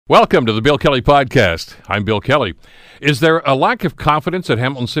Welcome to the Bill Kelly Podcast. I'm Bill Kelly. Is there a lack of confidence at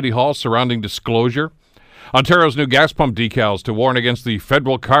Hamilton City Hall surrounding disclosure? Ontario's new gas pump decals to warn against the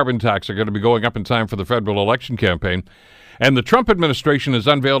federal carbon tax are going to be going up in time for the federal election campaign. And the Trump administration has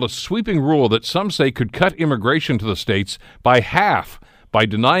unveiled a sweeping rule that some say could cut immigration to the states by half by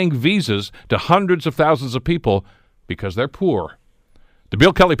denying visas to hundreds of thousands of people because they're poor. The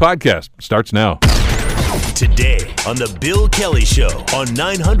Bill Kelly Podcast starts now. Today on The Bill Kelly Show on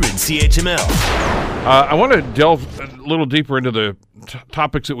 900 CHML. I want to delve a little deeper into the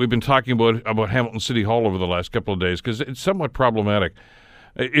topics that we've been talking about Hamilton City Hall over the last couple of days, because it's somewhat problematic.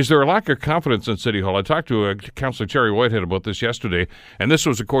 Is there a lack of confidence in City Hall? I talked to Councillor Terry Whitehead about this yesterday, and this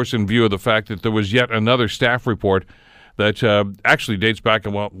was, of course, in view of the fact that there was yet another staff report that actually dates back,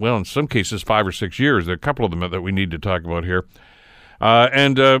 well, in some cases, 5 or 6 years. There are a couple of them that we need to talk about here.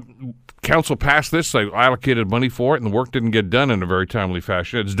 Council passed this. They allocated money for it, and the work didn't get done in a very timely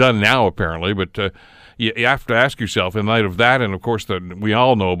fashion. It's done now, apparently, but you have to ask yourself, in light of that, and of course, we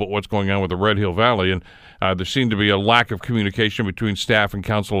all know about what's going on with the Red Hill Valley, and there seemed to be a lack of communication between staff and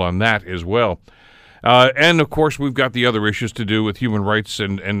council on that as well. And, of course, we've got the other issues to do with human rights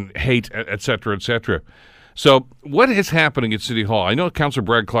and hate, et cetera, et cetera. So what is happening at City Hall? I know Councillor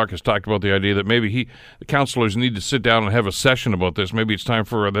Brad Clark has talked about the idea that maybe the councillors need to sit down and have a session about this. Maybe it's time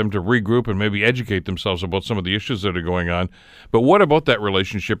for them to regroup and maybe educate themselves about some of the issues that are going on. But what about that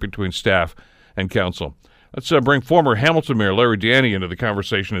relationship between staff and council? Let's bring former Hamilton Mayor Larry DiIanni into the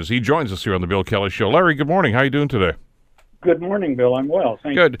conversation as he joins us here on the Bill Kelly Show. Larry, good morning. How are you doing today? Good morning, Bill. I'm well.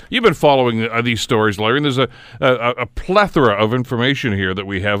 Thank you. Good. You've been following these stories, Larry, and there's a plethora of information here that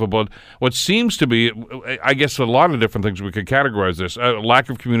we have about what seems to be, I guess, a lot of different things we could categorize this. Lack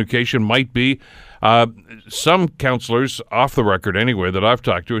of communication might be. Some councillors, off the record anyway, that I've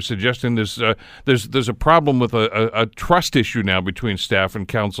talked to, are suggesting there's a problem with a trust issue now between staff and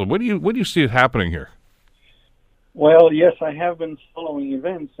council. What do you see happening here? Well, yes, I have been following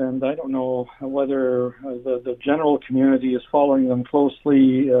events, and I don't know whether the general community is following them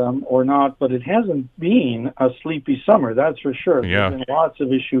closely or not, but it hasn't been a sleepy summer, that's for sure. Yeah. There's been lots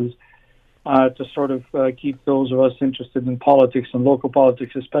of issues to sort of keep ththose of us interested in politics and local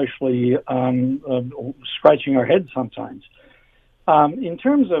politics, especially scratching our heads sometimes. In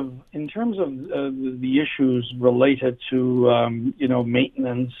terms of the issues related to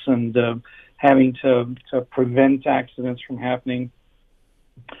maintenance and having to prevent accidents from happening,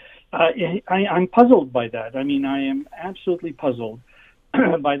 I'm puzzled by that. I mean, I am absolutely puzzled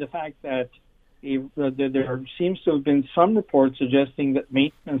by the fact that there seems to have been some reports suggesting that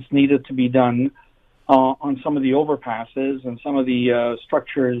maintenance needed to be done on some of the overpasses and some of the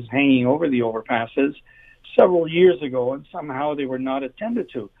structures hanging over the overpasses several years ago, and somehow they were not attended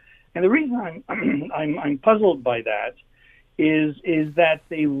to. And the reason I'm puzzled by that is that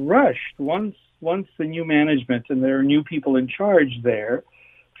they rushed once the new management and there are new people in charge there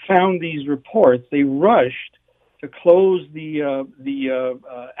found these reports. They rushed to close the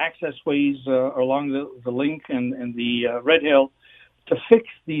access ways along the link and the Red Hill to fix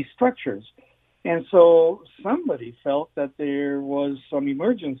these structures. And so somebody felt that there was some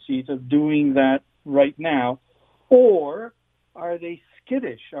emergency to doing that right now, or are they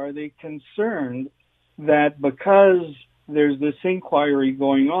skittish? Are they concerned that because there's this inquiry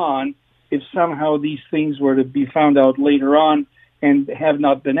going on, if somehow these things were to be found out later on and have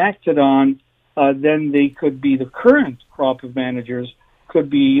not been acted on, then they could be, the current crop of managers could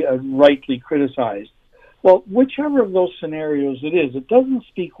be rightly criticized. Well, whichever of those scenarios it is, it doesn't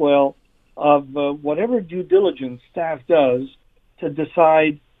speak well of whatever due diligence staff does to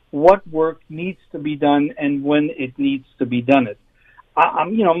decide what work needs to be done and when it needs to be done.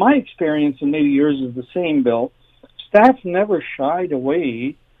 My experience, and maybe yours is the same, Bill, staff never shied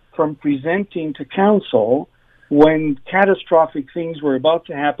away from presenting to council when catastrophic things were about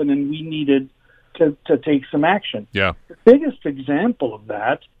to happen and we needed to take some action. Yeah. The biggest example of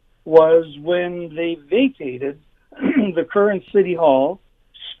that was when they vacated the current City Hall,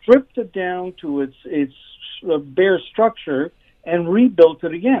 stripped it down to its bare structure, and rebuilt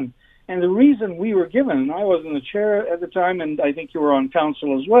it again. And the reason we were given, and I was in the chair at the time, and I think you were on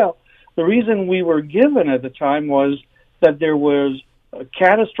council as well, the reason we were given at the time was that there was a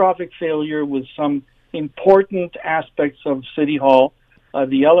catastrophic failure with some important aspects of City Hall,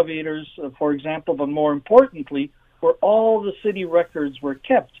 the elevators, for example, but more importantly, where all the city records were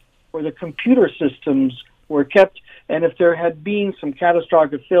kept, where the computer systems were kept, and if there had been some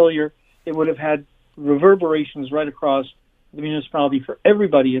catastrophic failure, it would have had reverberations right across the municipality for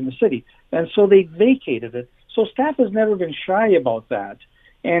everybody in the city. And so they vacated it. So staff has never been shy about that.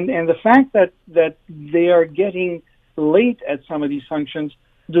 And the fact that they are getting late at some of these functions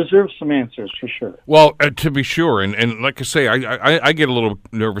deserves some answers for sure. Well, to be sure, and like I say, I get a little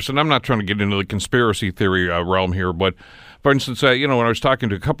nervous, and I'm not trying to get into the conspiracy theory realm here, but for instance, when I was talking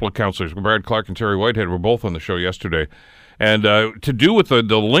to a couple of counselors, Brad Clark and Terry Whitehead were both on the show yesterday, and to do with the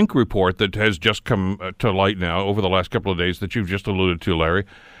link report that has just come to light now over the last couple of days that you've just alluded to, Larry,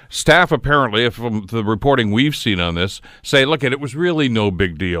 staff apparently, from the reporting we've seen on this, say, look, it was really no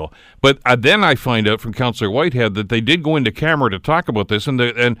big deal. But then I find out from Councillor Whitehead that they did go into camera to talk about this,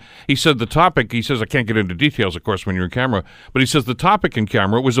 and he said the topic, he says, I can't get into details, of course, when you're in camera, but he says the topic in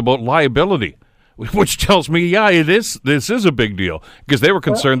camera was about liability, which tells me, yeah, this is a big deal, because they were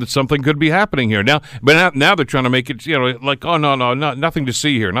concerned that something could be happening here. Now they're trying to make it, like, oh, no, nothing to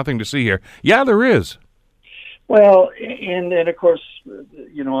see here. Yeah, there is. Well, and of course,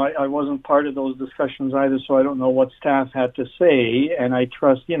 I wasn't part of those discussions either, so I don't know what staff had to say, and I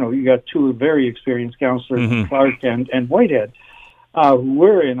trust, you got two very experienced counselors, Clark and Whitehead, who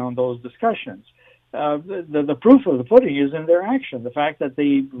were in on those discussions. The proof of the pudding is in their action. The fact that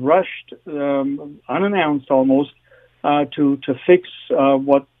they rushed, unannounced almost, to fix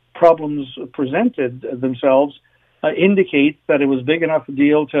what problems presented themselves indicates that it was big enough a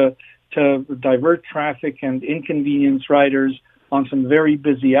deal to divert traffic and inconvenience riders on some very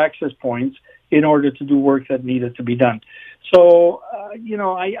busy access points in order to do work that needed to be done. So,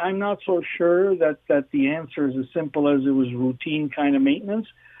 I'm not so sure that the answer is as simple as it was routine kind of maintenance.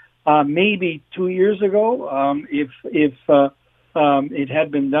 Maybe 2 years ago, if it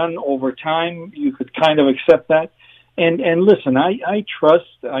had been done over time, you could kind of accept that. And listen,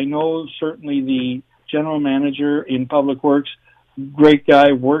 I know certainly the general manager in Public Works, great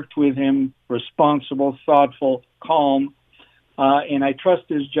guy, worked with him, responsible, thoughtful, calm, and I trust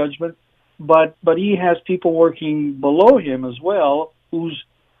his judgment. But he has people working below him as well, whose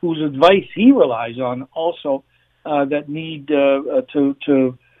advice he relies on also, that need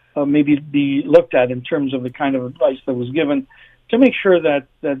to maybe be looked at in terms of the kind of advice that was given to make sure that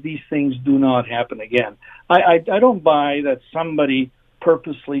these things do not happen again. I don't buy that somebody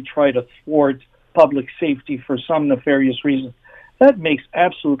purposely tried to thwart public safety for some nefarious reason. That makes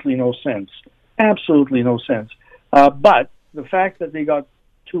absolutely no sense. Absolutely no sense. But the fact that they got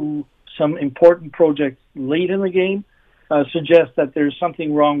to some important projects late in the game suggests that there's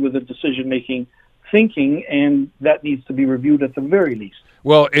something wrong with the decision-making thinking, and that needs to be reviewed at the very least.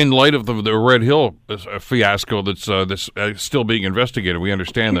 Well, in light of the Red Hill fiasco that's still being investigated, we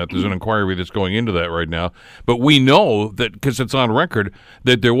understand that there's an inquiry that's going into that right now. But we know that, because it's on record,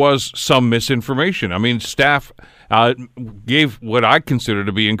 that there was some misinformation. I mean, staff gave what I consider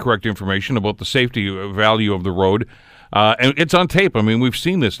to be incorrect information about the safety value of the road. And it's on tape. I mean, we've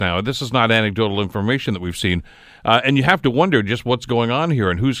seen this now. This is not anecdotal information that we've seen. And you have to wonder just what's going on here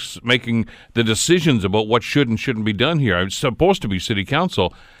and who's making the decisions about what should and shouldn't be done here. It's supposed to be City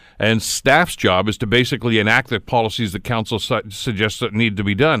Council, and staff's job is to basically enact the policies that Council suggests that need to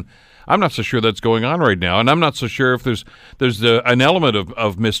be done. I'm not so sure that's going on right now, and I'm not so sure if there's an element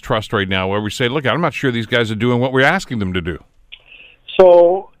of mistrust right now where we say, look, I'm not sure these guys are doing what we're asking them to do.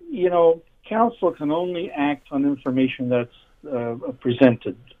 So, Council can only act on information that's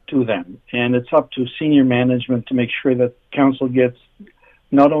presented to them, and it's up to senior management to make sure that Council gets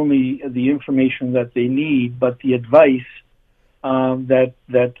not only the information that they need, but the advice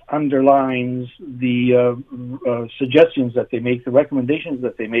that underlines the suggestions that they make, the recommendations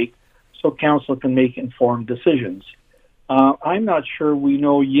that they make, so Council can make informed decisions. I'm not sure we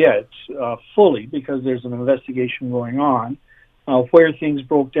know yet fully, because there's an investigation going on, where things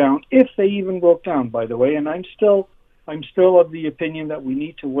broke down, if they even broke down, by the way. And I'm still of the opinion that we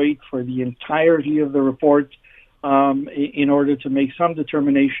need to wait for the entirety of the report in order to make some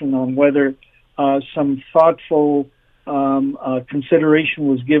determination on whether some thoughtful consideration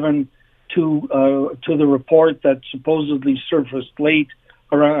was given to the report that supposedly surfaced late.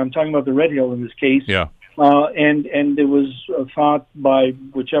 I'm talking about the Red Hill in this case. Yeah. And it was thought by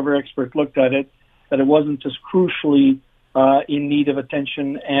whichever expert looked at it that it wasn't as crucially in need of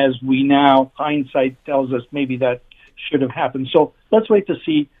attention as we now, hindsight tells us maybe that should have happened. So let's wait to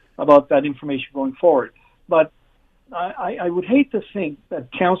see about that information going forward. But I would hate to think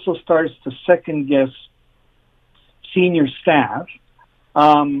that Council starts to second-guess senior staff.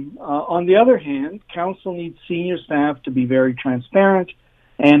 On the other hand, Council needs senior staff to be very transparent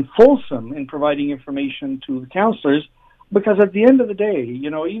and fulsome in providing information to the councillors, because at the end of the day,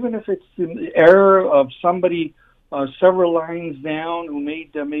 even if it's the error of somebody several lines down who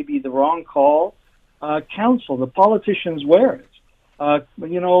made maybe the wrong call, Council, the politicians wear it.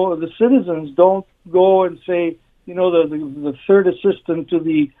 The citizens don't go and say, the third assistant to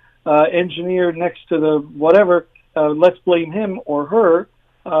the engineer next to the whatever, let's blame him or her.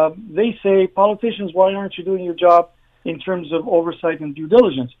 they say, politicians, why aren't you doing your job in terms of oversight and due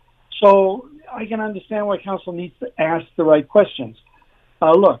diligence? So I can understand why council needs to ask the right questions.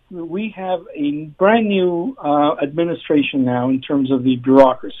 Look, we have a brand new administration now in terms of the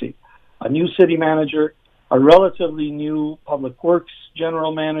bureaucracy. A new city manager, a relatively new public works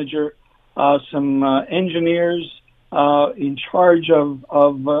general manager, some engineers in charge of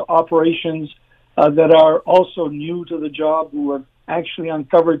operations that are also new to the job, who have actually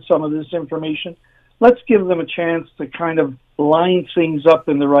uncovered some of this information. Let's give them a chance to kind of line things up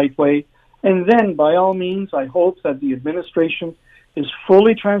in the right way. And then, by all means, I hope that the administration is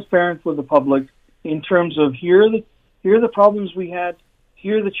fully transparent with the public in terms of here are the problems we had,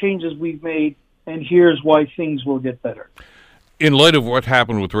 here are the changes we've made, and here's why things will get better. In light of what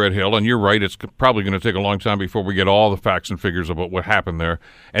happened with Red Hill, and you're right, it's probably going to take a long time before we get all the facts and figures about what happened there,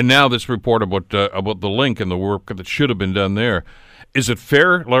 and now this report about the link and the work that should have been done there. Is it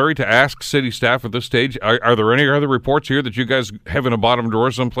fair, Larry, to ask city staff at this stage, are there any other reports here that you guys have in a bottom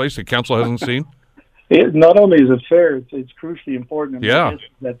drawer someplace that council hasn't seen? Not only is it fair, it's crucially important. Yeah.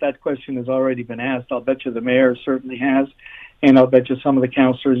 That question has already been asked. I'll bet you the mayor certainly has, and I'll bet you some of the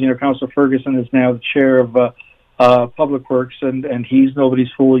councillors. Councillor Ferguson is now the chair of Public Works, and he's nobody's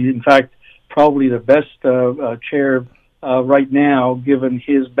fool. In fact, probably the best chair right now, given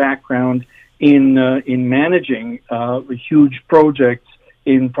his background in managing huge projects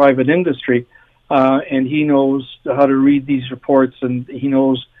in private industry, and he knows how to read these reports, and he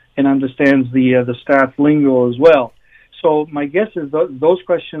knows and understands the staff lingo as well. So my guess is those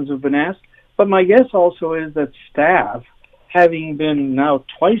questions have been asked, but my guess also is that staff, having been now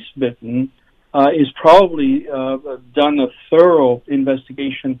twice bitten, is probably done a thorough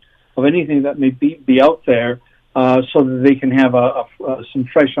investigation of anything that may be out there, so that they can have some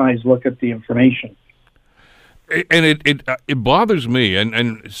fresh eyes look at the information. And it bothers me,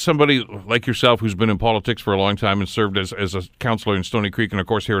 and somebody like yourself who's been in politics for a long time and served as a councillor in Stoney Creek and, of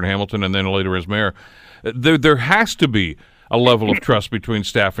course, here in Hamilton and then later as mayor, there has to be a level of trust between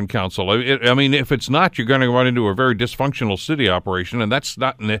staff and council. I mean, if it's not, you're going to run into a very dysfunctional city operation, and that's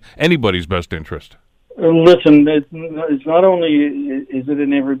not in anybody's best interest. Listen, it's not only is it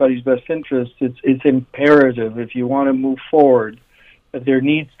in everybody's best interest, it's imperative if you want to move forward that there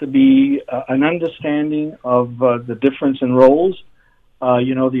needs to be an understanding of the difference in roles.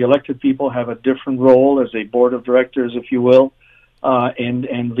 The elected people have a different role as a board of directors, if you will, and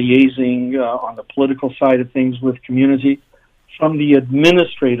liaising on the political side of things with community, from the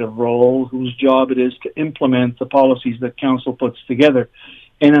administrative role, whose job it is to implement the policies that council puts together.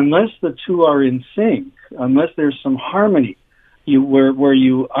 And unless the two are in sync, unless there's some harmony, where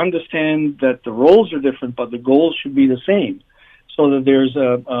you understand that the roles are different, but the goals should be the same, so that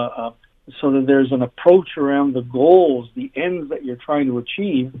there's an approach around the goals, the ends that you're trying to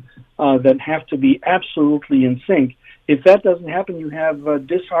achieve, that have to be absolutely in sync. If that doesn't happen, you have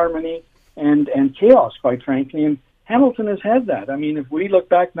disharmony and chaos, quite frankly. And Hamilton has had that. I mean, if we look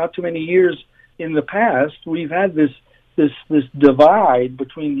back not too many years in the past, we've had this divide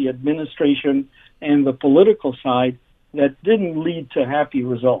between the administration and the political side that didn't lead to happy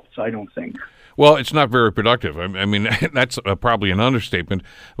results, I don't think. Well, it's not very productive. I mean, that's probably an understatement.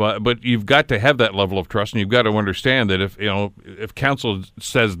 But you've got to have that level of trust, and you've got to understand that if council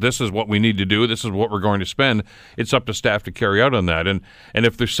says this is what we need to do, this is what we're going to spend, it's up to staff to carry out on that. And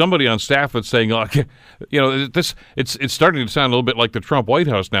if there's somebody on staff that's saying, it's starting to sound a little bit like the Trump White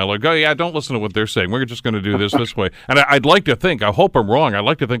House now. Like, oh yeah, don't listen to what they're saying. We're just going to do this way. And I'd like to think, I hope I'm wrong. I'd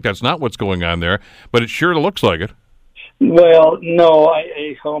like to think that's not what's going on there, but it sure looks like it. Well, no,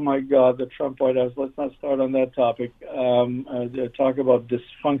 oh my God, the Trump White House, let's not start on that topic. Talk about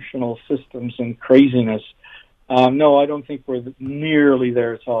dysfunctional systems and craziness. No, I don't think we're nearly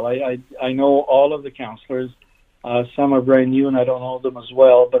there at all. I know all of the counselors. Some are brand new, and I don't know them as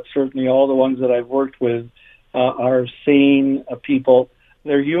well, but certainly all the ones that I've worked with are sane people.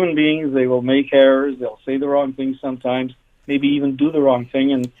 They're human beings. They will make errors. They'll say the wrong thing sometimes, maybe even do the wrong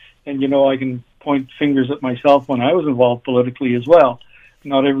thing, and I can point fingers at myself when I was involved politically as well.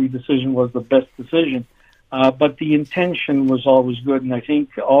 Not every decision was the best decision, but the intention was always good, and I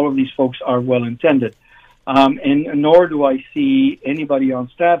think all of these folks are well-intended. And nor do I see anybody on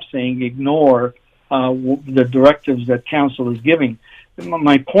staff saying ignore the directives that council is giving.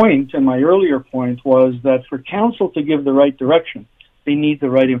 My point, and my earlier point, was that for council to give the right direction, they need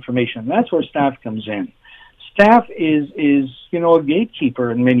the right information. That's where staff comes in. Staff is a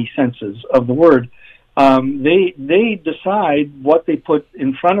gatekeeper in many senses of the word. They decide what they put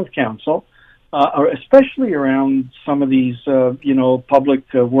in front of council, or especially around some of these public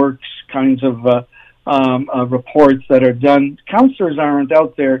works kinds of reports that are done. Counselors aren't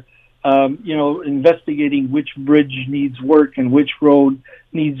out there, investigating which bridge needs work and which road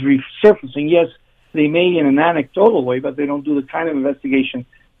needs resurfacing. Yes, they may in an anecdotal way, but they don't do the kind of investigation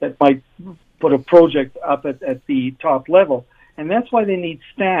that might put a project up at the top level. And that's why they need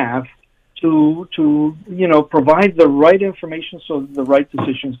staff to provide the right information so that the right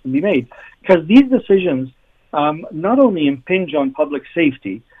decisions can be made. Because these decisions not only impinge on public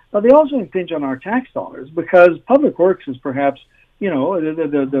safety, but they also impinge on our tax dollars, because public works is perhaps,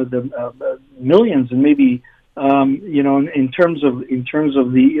 the millions and maybe, in terms of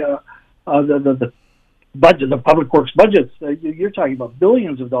the budget, the public works budgets, you're talking about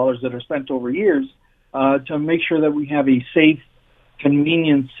billions of dollars that are spent over years to make sure that we have a safe,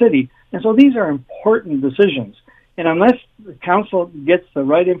 convenient city. And so these are important decisions. And unless the council gets the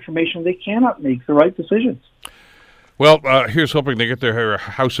right information, they cannot make the right decisions. Well, here's hoping they get their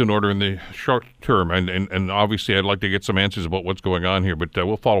house in order in the short term. And obviously, I'd like to get some answers about what's going on here, but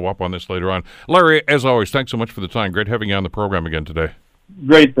we'll follow up on this later on. Larry, as always, thanks so much for the time. Great having you on the program again today.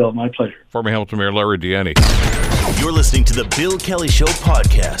 Great, Bill. My pleasure. Former Hamilton Mayor Larry DiIanni. You're listening to the Bill Kelly Show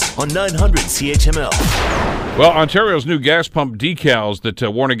podcast on 900 CHML. Well, Ontario's new gas pump decals that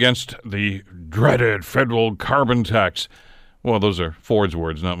warn against the dreaded federal carbon tax, well, those are Ford's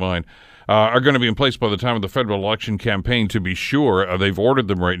words, not mine, are going to be in place by the time of the federal election campaign, to be sure. They've ordered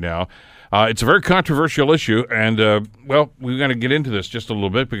them right now. It's a very controversial issue, and, we're going to get into this just a little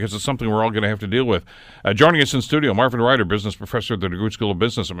bit because it's something we're all going to have to deal with. Joining us in studio, Marvin Ryder, business professor at the DeGroote School of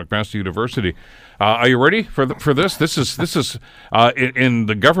Business at McMaster University. Are you ready for this? This is in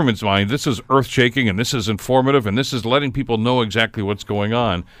the government's mind, this is earth-shaking, and this is informative, and this is letting people know exactly what's going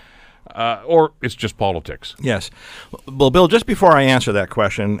on. Or it's just politics? Yes. Well, Bill, just before I answer that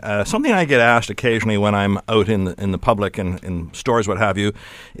question, something I get asked occasionally when I'm out in the public and in stores, what have you,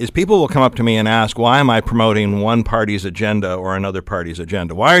 is people will come up to me and ask, why am I promoting one party's agenda or another party's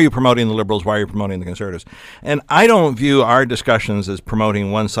agenda? Why are you promoting the Liberals? Why are you promoting the Conservatives? And I don't view our discussions as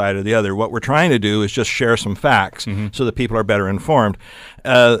promoting one side or the other. What we're trying to do is just share some facts so that people are better informed.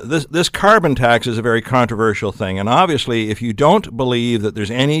 This carbon tax is a very controversial thing, and obviously if you don't believe that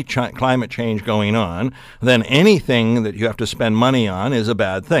there's any climate change going on, then anything that you have to spend money on is a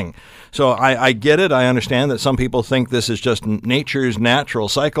bad thing. So I get it. I understand that some people think this is just nature's natural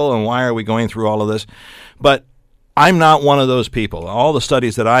cycle, and why are we going through all of this? But I'm not one of those people. All the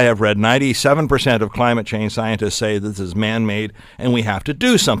studies that I have read, 97% of climate change scientists say this is man-made, and we have to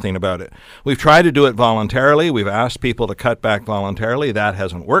do something about it. We've tried to do it voluntarily. We've asked people to cut back voluntarily. That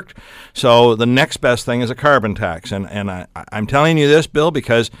hasn't worked. So the next best thing is a carbon tax. And I'm telling you this, Bill,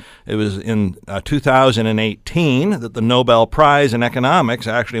 because it was in 2018 that the Nobel Prize in Economics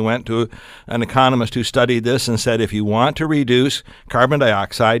actually went to an economist who studied this and said, if you want to reduce carbon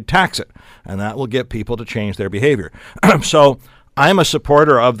dioxide, tax it. And that will get people to change their behavior. So I'm a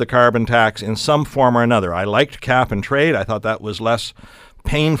supporter of the carbon tax in some form or another. I liked cap and trade. I thought that was less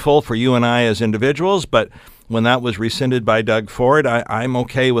painful for you and I as individuals, but when that was rescinded by Doug Ford, I'm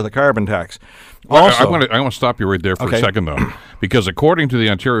okay with a carbon tax. Also, I want to stop you right there for a second, though, because according to the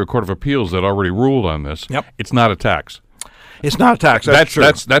Ontario Court of Appeals that already ruled on this, it's not a tax. It's not a tax.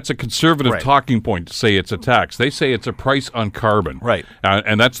 That's a conservative talking point to say it's a tax. They say it's a price on carbon. Right.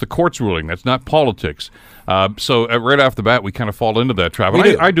 And that's the court's ruling. That's not politics. So right off the bat, we kind of fall into that trap.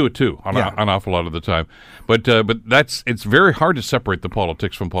 I do it too an awful lot of the time. But it's very hard to separate the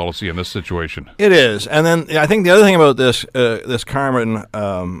politics from policy in this situation. It is. And then I think the other thing about this carbon,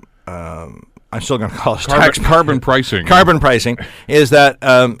 I'm still going to call it tax. Carbon pricing. Carbon pricing is that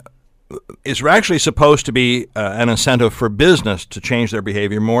it's actually supposed to be an incentive for business to change their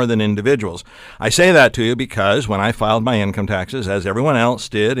behavior more than individuals. I say that to you because when I filed my income taxes, as everyone else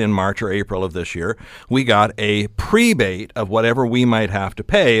did in March or April of this year, we got a prebate of whatever we might have to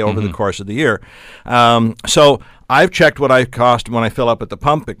pay over the course of the year. So I've checked what I cost when I fill up at the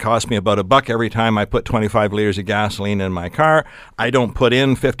pump. It costs me about $1 every time I put 25 liters of gasoline in my car. I don't put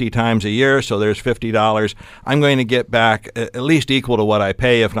in 50 times a year, so there's $50. I'm going to get back at least equal to what I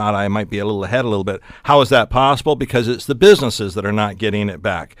pay. If not, I might be a little ahead a little bit. How is that possible? Because it's the businesses that are not getting it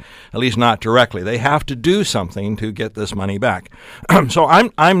back, at least not directly. They have to do something to get this money back. So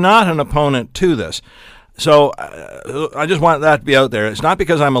I'm not an opponent to this. So I just want that to be out there. It's not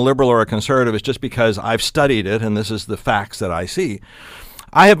because I'm a liberal or a conservative. It's just because I've studied it, and this is the facts that I see.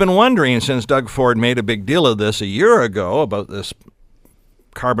 I have been wondering since Doug Ford made a big deal of this a year ago about this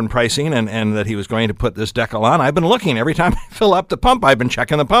carbon pricing and that he was going to put this decal on. I've been looking. Every time I fill up the pump, I've been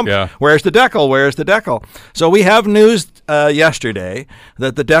checking the pump. Yeah. Where's the decal? Where's the decal? So we have news yesterday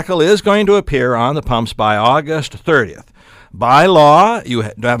that the decal is going to appear on the pumps by August 30th. By law, you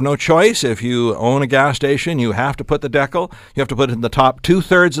have no choice. If you own a gas station, you have to put the decal. You have to put it in the top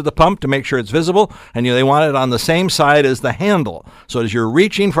 2/3 of the pump to make sure it's visible, and they want it on the same side as the handle. So as you're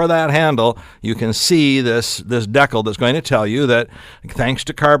reaching for that handle, you can see this decal that's going to tell you that thanks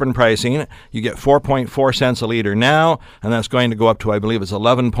to carbon pricing, you get 4.4 cents a liter now, and that's going to go up to, I believe it's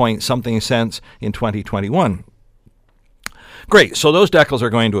 11 point something cents in 2021. Great. So those decals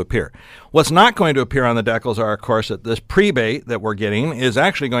are going to appear. What's not going to appear on the decals are, of course, that this prebate that we're getting is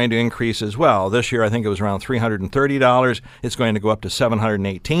actually going to increase as well. This year, I think it was around $330. It's going to go up to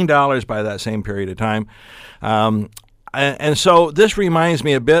 $718 by that same period of time. And so this reminds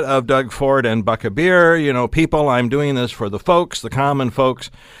me a bit of Doug Ford and Buck a Beer. People, I'm doing this for the folks, the common folks.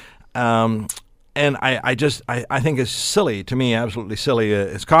 And I think it's silly, to me, absolutely silly.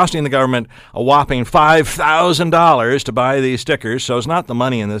 It's costing the government a whopping $5,000 to buy these stickers, so it's not the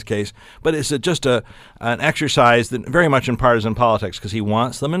money in this case, but it's just an exercise that very much in partisan politics, because he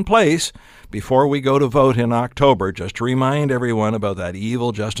wants them in place before we go to vote in October, just to remind everyone about that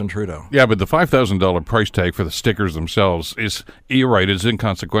evil Justin Trudeau. Yeah, but the $5,000 price tag for the stickers themselves is, you're right, it's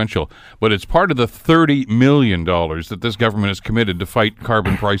inconsequential, but it's part of the $30 million that this government is committed to fight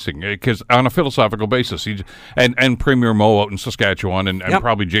carbon pricing, because on a philosophical basis, and Premier Moe out in Saskatchewan and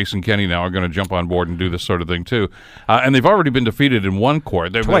probably Jason Kenney now are going to jump on board and do this sort of thing too. And they've already been defeated in one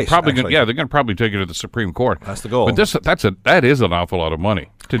court. They're Twice, probably actually. they're going to probably take it to the Supreme Court. That's the goal. But that is an awful lot of money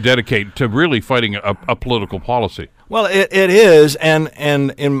to dedicate to really fighting a political policy. Well, it is, and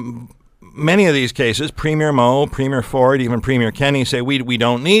in many of these cases, Premier Moe, Premier Ford, even Premier Kenney say, we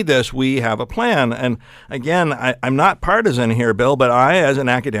don't need this, we have a plan. And again, I'm not partisan here, Bill, but I, as an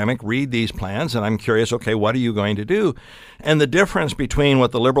academic, read these plans, and I'm curious, okay, what are you going to do? And the difference between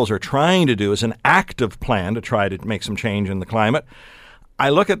what the Liberals are trying to do is an active plan to try to make some change in the climate. I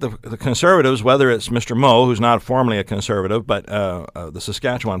look at the Conservatives, whether it's Mr. Moe, who's not formally a Conservative, but the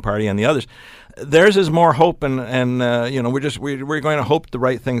Saskatchewan Party and the others, theirs is more hope, and we're going to hope the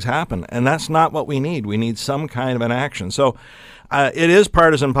right things happen, and that's not what we need. We need some kind of an action. So it is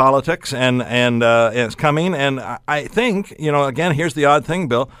partisan politics, and it's coming. And I think, again, here's the odd thing,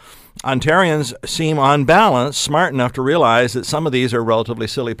 Bill. Ontarians seem, on balance, smart enough to realize that some of these are relatively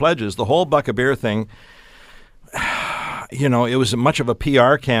silly pledges. The whole Buck a Beer thing. It was much of a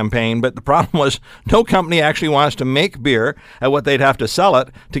PR campaign, but the problem was no company actually wants to make beer at what they'd have to sell it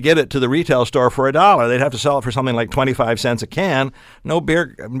to get it to the retail store for $1. They'd have to sell it for something like 25 cents a can. No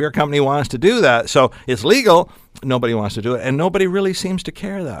beer company wants to do that. So it's legal. Nobody wants to do it, and nobody really seems to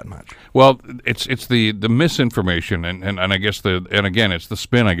care that much. Well, it's the misinformation, and I guess again it's the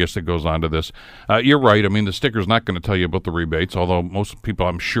spin, I guess, that goes on to this. You're right. I mean, the sticker's not going to tell you about the rebates, although most people,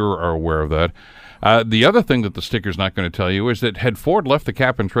 I'm sure, are aware of that. The other thing that the sticker's not going to tell you is that had Ford left the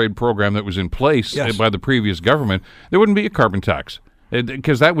cap-and-trade program that was in place by the previous government, there wouldn't be a carbon tax,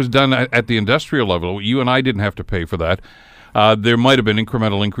 because that was done at the industrial level. You and I didn't have to pay for that. There might have been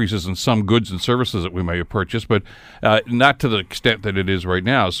incremental increases in some goods and services that we may have purchased, but not to the extent that it is right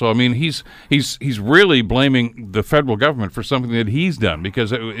now. So, I mean, he's really blaming the federal government for something that he's done,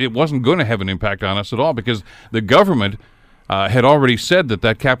 because it wasn't going to have an impact on us at all, because the government had already said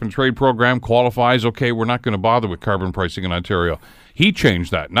that cap-and-trade program qualifies. Okay, we're not going to bother with carbon pricing in Ontario. He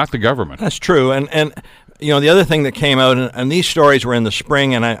changed that, not the government. That's true. And the other thing that came out, and these stories were in the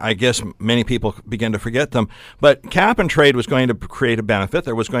spring, and I guess many people begin to forget them, but cap-and-trade was going to create a benefit.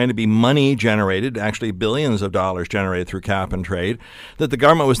 There was going to be money generated, actually billions of dollars generated through cap-and-trade, that the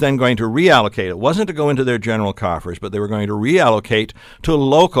government was then going to reallocate. It wasn't to go into their general coffers, but they were going to reallocate to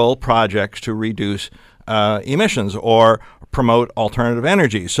local projects to reduce emissions or promote alternative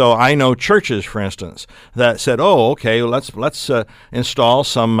energy. So I know churches, for instance, that said, "Oh, okay, let's install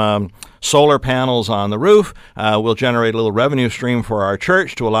some solar panels on the roof. We'll generate a little revenue stream for our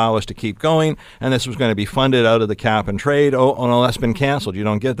church to allow us to keep going." And this was going to be funded out of the cap and trade. Oh no, that's been canceled. You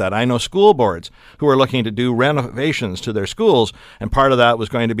don't get that. I know school boards who are looking to do renovations to their schools, and part of that was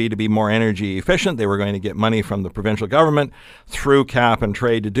going to be more energy efficient. They were going to get money from the provincial government through cap and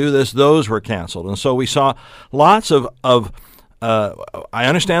trade to do this. Those were canceled. And so we saw lots of I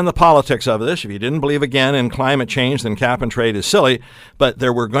understand the politics of this. If you didn't believe again in climate change, then cap and trade is silly. But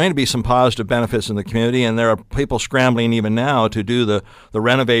there were going to be some positive benefits in the community, and there are people scrambling even now to do the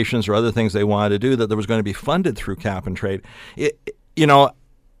renovations or other things they wanted to do that there was going to be funded through cap and trade.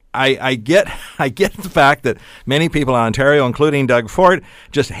 I get the fact that many people in Ontario, including Doug Ford,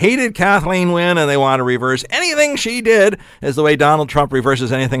 just hated Kathleen Wynne, and they want to reverse anything she did, as the way Donald Trump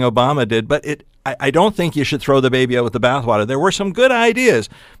reverses anything Obama did. But I don't think you should throw the baby out with the bathwater. There were some good ideas.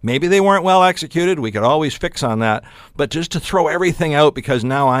 Maybe they weren't well executed. We could always fix on that. But just to throw everything out because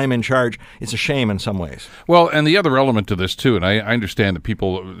now I'm in charge, it's a shame in some ways. Well, and the other element to this, too, and I understand that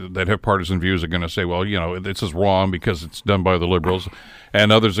people that have partisan views are going to say, well, this is wrong because it's done by the Liberals,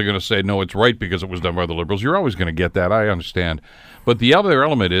 and others are going to say, no, it's right because it was done by the Liberals. You're always going to get that. I understand. But the other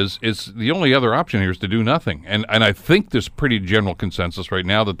element is the only other option here is to do nothing. And I think there's pretty general consensus right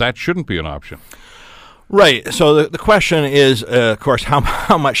now that shouldn't be an option. Right. So the question is, of course,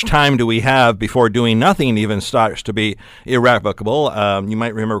 how much time do we have before doing nothing even starts to be irrevocable? You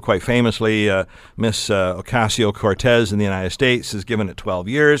might remember quite famously Miss Ocasio-Cortez in the United States has given it 12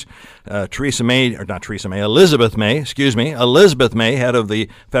 years. Elizabeth May, head of the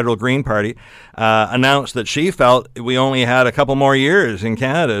federal Green Party, announced that she felt we only had a couple more years in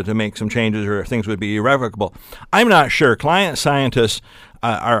Canada to make some changes or things would be irrevocable. I'm not sure. Climate scientists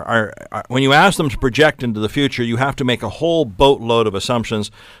are when you ask them to project into the future, you have to make a whole boatload of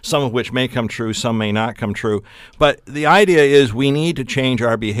assumptions, some of which may come true, some may not come true. But the idea is we need to change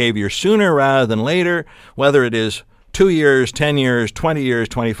our behavior sooner rather than later, whether it is 2 years, 10 years, 20 years,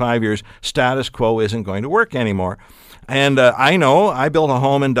 25 years. Status quo isn't going to work anymore. And I know I built a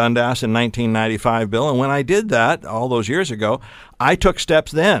home in Dundas in 1995, Bill, and when I did that all those years ago, I took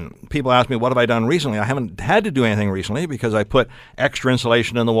steps then. People ask me, what have I done recently? I haven't had to do anything recently because I put extra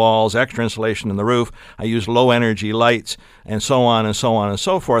insulation in the walls, extra insulation in the roof. I use low-energy lights and so on and so on and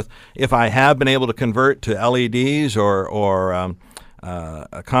so forth. If I have been able to convert to LEDs or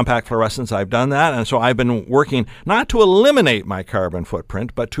compact fluorescence, I've done that. And so I've been working not to eliminate my carbon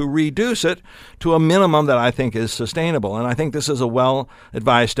footprint, but to reduce it to a minimum that I think is sustainable. And I think this is a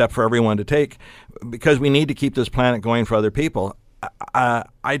well-advised step for everyone to take because we need to keep this planet going for other people.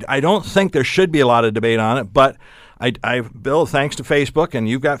 I don't think there should be a lot of debate on it, but Bill, thanks to Facebook, and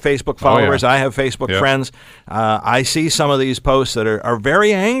you've got Facebook followers, I have Facebook friends, I see some of these posts that are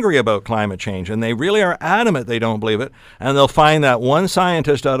very angry about climate change, and they really are adamant they don't believe it, and they'll find that one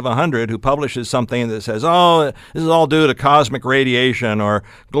scientist out of 100 who publishes something that says, oh, this is all due to cosmic radiation or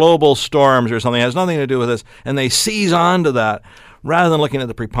global storms or something, it has nothing to do with this, and they seize on to that. Rather than looking at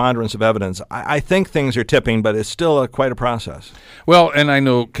the preponderance of evidence, I think things are tipping, but it's still quite a process. Well, and I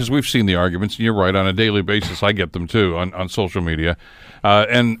know, because we've seen the arguments, and you're right, on a daily basis, I get them too on social media.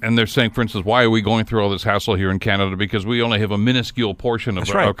 And they're saying, for instance, why are we going through all this hassle here in Canada? Because we only have a minuscule portion of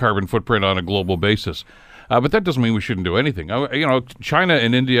our carbon footprint on a global basis. But that doesn't mean we shouldn't do anything. China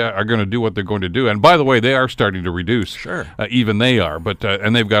and India are going to do what they're going to do. And by the way, they are starting to reduce. Sure. Even they are. But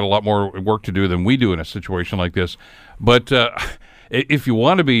and they've got a lot more work to do than we do in a situation like this. But if you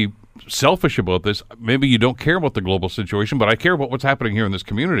want to be selfish about this, maybe you don't care about the global situation, but I care about what's happening here in this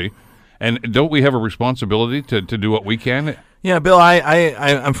community. And don't we have a responsibility to do what we can? Yeah, Bill, I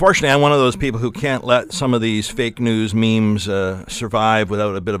unfortunately, I'm one of those people who can't let some of these fake news memes survive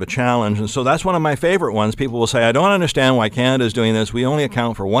without a bit of a challenge. And so that's one of my favorite ones. People will say, I don't understand why Canada is doing this. We only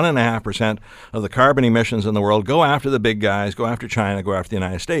account for 1.5% of the carbon emissions in the world. Go after the big guys. Go after China. Go after the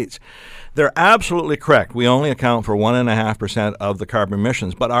United States. They're absolutely correct. We only account for 1.5% of the carbon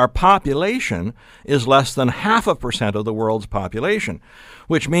emissions. But our population is less than 0.5% of the world's population,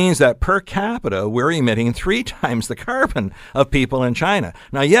 which means that per capita, we're emitting 3 times the carbon of people in China.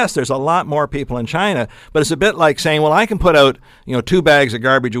 Now, yes, there's a lot more people in China, but it's a bit like saying, well, I can put out 2 bags of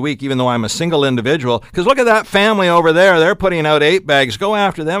garbage a week, even though I'm a single individual, because look at that family over there. They're putting out 8 bags. Go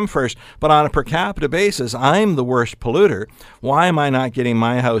after them first. But on a per capita basis, I'm the worst polluter. Why am I not getting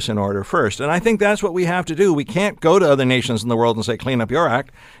my house in order first? And I think that's what we have to do. We can't go to other nations in the world and say, clean up your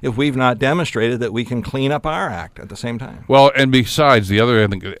act, if we've not demonstrated that we can clean up our act at the same time. Well, and besides, the other, I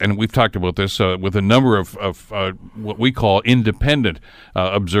think, and we've talked about this with a number of what we call independent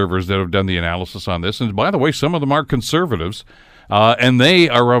observers that have done the analysis on this. And by the way, some of them are conservatives. And they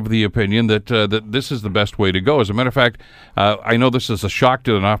are of the opinion that this is the best way to go. As a matter of fact, I know this is a shock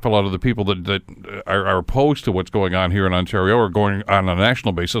to an awful lot of the people that are opposed to what's going on here in Ontario or going on a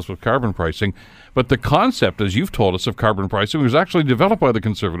national basis with carbon pricing. But the concept, as you've told us, of carbon pricing was actually developed by the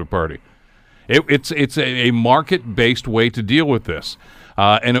Conservative Party. It's a market-based way to deal with this.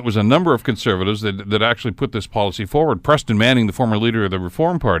 And it was a number of conservatives that actually put this policy forward. Preston Manning, the former leader of the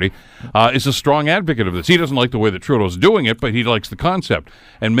Reform Party, is a strong advocate of this. He doesn't like the way that Trudeau's doing it, but he likes the concept.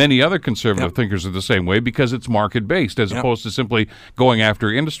 And many other conservative thinkers are the same way because it's market-based as opposed to simply going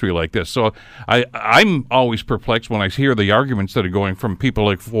after industry like this. So I'm always perplexed when I hear the arguments that are going from people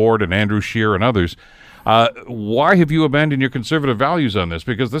like Ford and Andrew Scheer and others Why have you abandoned your conservative values on this?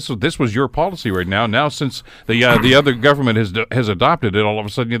 Because this was your policy right now. Now, since the other government has adopted it, all of a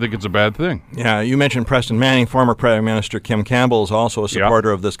sudden you think it's a bad thing. Yeah, you mentioned Preston Manning. Former Prime Minister Kim Campbell is also a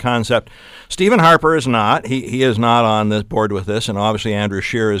supporter of this concept. Stephen Harper is not. He is not on this board with this, and obviously Andrew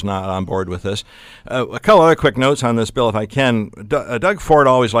Scheer is not on board with this. A couple other quick notes on this bill, if I can. Doug Ford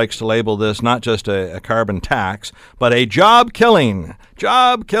always likes to label this not just a carbon tax, but a job-killing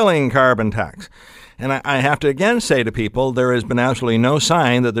carbon tax. And I have to again say to people, there has been absolutely no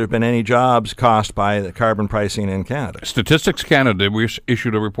sign that there have been any jobs cost by the carbon pricing in Canada. Statistics Canada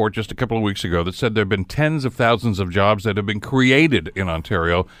issued a report just a couple of weeks ago that said there have been tens of thousands of jobs that have been created in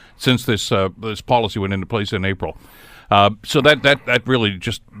Ontario since this policy went into place in April. So that really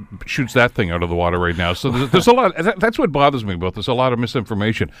just shoots that thing out of the water right now. So there's a lot. That's what bothers me about this. A lot of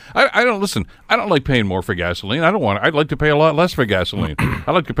misinformation. I don't like paying more for gasoline. I'd like to pay a lot less for gasoline.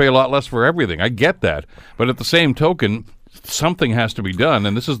 I'd like to pay a lot less for everything. I get that, but at the same token, something has to be done,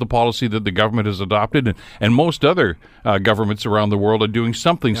 and this is the policy that the government has adopted, and most other governments around the world are doing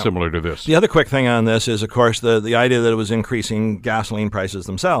something similar to this. The other quick thing on this is, of course, the idea that it was increasing gasoline prices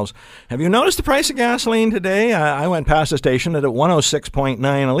themselves. Have you noticed the price of gasoline today? I went past the station at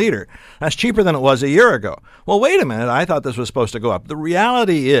 106.9 a liter. That's cheaper than it was a year ago. Well, wait a minute. I thought this was supposed to go up. The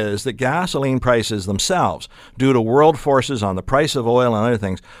reality is that gasoline prices themselves, due to world forces on the price of oil and other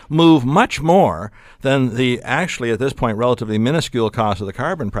things, move much more than the actually, at this point, relatively minuscule cost of the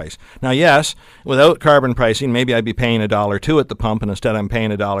carbon price. Now, yes, without carbon pricing, maybe I'd be paying $1.02 at the pump, and instead I'm paying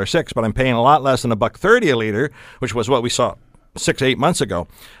 $1.06, but I'm paying a lot less than $1.30 a liter, which was what we saw 6-8 months ago.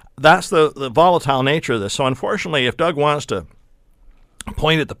 That's the volatile nature of this. So unfortunately, if Doug wants to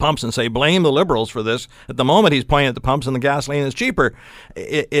point at the pumps and say, blame the Liberals for this, at the moment he's pointing at the pumps and the gasoline is cheaper.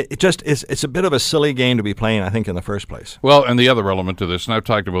 It's a bit of a silly game to be playing, I think, in the first place. Well, and the other element to this, and I've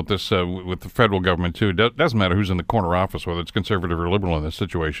talked about this with the federal government too, it doesn't matter who's in the corner office, whether it's conservative or liberal in this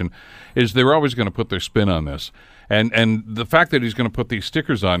situation, is they're always going to put their spin on this. And the fact that he's going to put these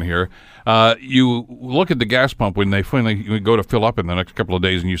stickers on here, you look at the gas pump when they finally go to fill up in the next couple of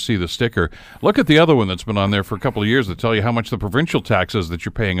days and you see the sticker. Look at the other one that's been on there for a couple of years that tell you how much the provincial tax is that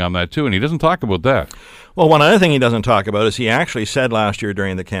you're paying on that too, and he doesn't talk about that. Well, one other thing he doesn't talk about is he actually said last year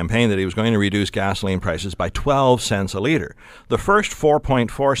during the campaign that he was going to reduce gasoline prices by 12 cents a liter. The first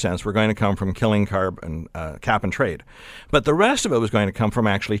 4.4 cents were going to come from killing carbon cap and trade. But the rest of it was going to come from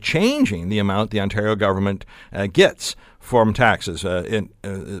actually changing the amount the Ontario government gets from taxes.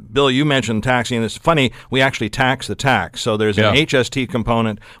 Bill, you mentioned taxing. It's funny, we actually tax the tax. So there's an HST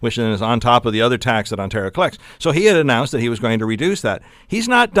component, which then is on top of the other tax that Ontario collects. So he had announced that he was going to reduce that. He's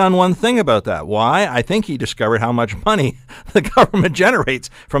not done one thing about that. Why? I think he discovered how much money the government generates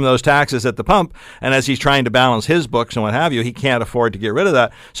from those taxes at the pump. And as he's trying to balance his books and what have you, he can't afford to get rid of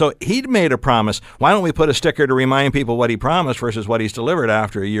that. So he'd made a promise. Why don't we put a sticker to remind people what he promised versus what he's delivered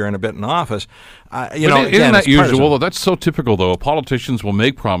after a year and a bit in office? Isn't that usual? That's so typical, though. Politicians will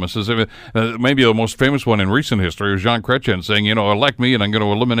make promises. Maybe the most famous one in recent history was Jean Chrétien saying, elect me and I'm going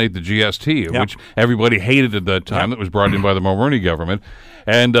to eliminate the GST, which everybody hated at that time. That was brought in by the Mulroney government.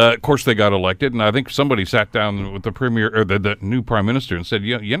 And, of course, they got elected. And I think somebody sat down with the premier or the new prime minister and said,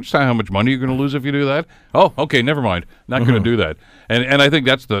 you understand how much money you're going to lose if you do that? Oh, okay, never mind. Not going to do that. And I think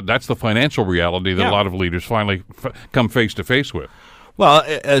that's the financial reality that a lot of leaders finally come face to face with. Well,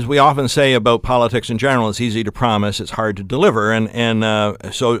 as we often say about politics in general, it's easy to promise, it's hard to deliver. And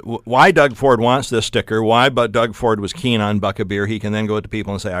so why Doug Ford wants this sticker, why Doug Ford was keen on Buck a Beer, he can then go to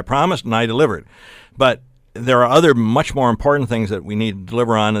people and say, I promised and I delivered. But there are other much more important things that we need to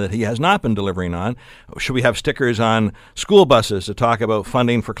deliver on that he has not been delivering on. Should we have stickers on school buses to talk about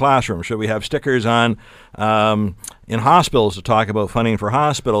funding for classrooms? Should we have stickers on in hospitals to talk about funding for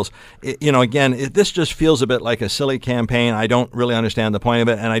hospitals? This just feels a bit like a silly campaign. I don't really understand the point of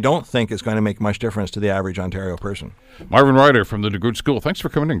it, and I don't think it's going to make much difference to the average Ontario person. Marvin Ryder from the DeGroote School. Thanks for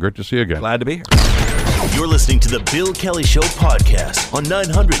coming in. Great to see you again. Glad to be here. You're listening to the Bill Kelly Show podcast on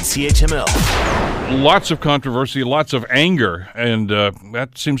 900 CHML. Lots of controversy, lots of anger, and that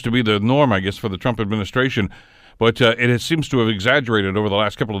seems to be the norm, I guess, for the Trump administration. But it seems to have exaggerated over the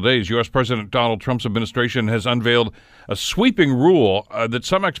last couple of days. U.S. President Donald Trump's administration has unveiled a sweeping rule that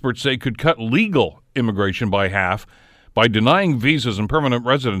some experts say could cut legal immigration by half by denying visas and permanent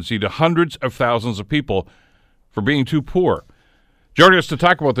residency to hundreds of thousands of people for being too poor. Joining us to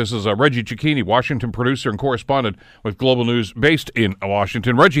talk about this is Reggie Cecchini, Washington producer and correspondent with Global News based in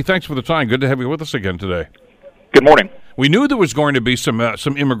Washington. Reggie, thanks for the time. Good to have you with us again today. Good morning. We knew there was going to be some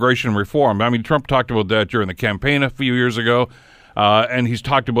immigration reform. I mean, Trump talked about that during the campaign a few years ago, and he's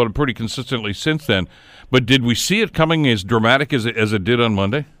talked about it pretty consistently since then. But did we see it coming as dramatic as it did on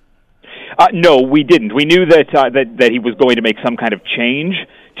Monday? No, we didn't. We knew that he was going to make some kind of change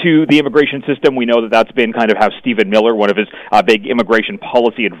to the immigration system. We know that that's been kind of how Stephen Miller, one of his big immigration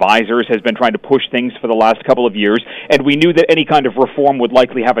policy advisors, has been trying to push things for the last couple of years, and we knew that any kind of reform would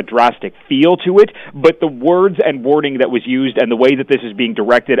likely have a drastic feel to it, but the words and wording that was used and the way that this is being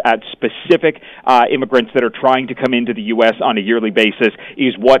directed at specific immigrants that are trying to come into the U.S. on a yearly basis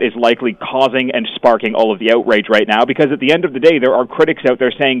is what is likely causing and sparking all of the outrage right now, because at the end of the day, there are critics out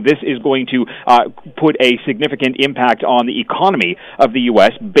there saying this is going to put a significant impact on the economy of the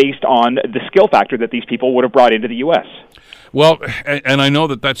U.S., based on the skill factor that these people would have brought into the U.S. Well, and I know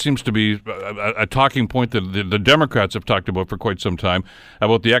that seems to be a talking point that the Democrats have talked about for quite some time,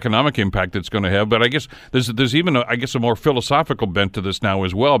 about the economic impact it's going to have. But I guess there's even, a more philosophical bent to this now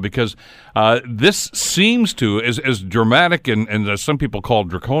as well, because this seems to, as dramatic and as some people call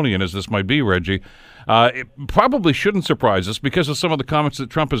draconian as this might be, Reggie, it probably shouldn't surprise us because of some of the comments that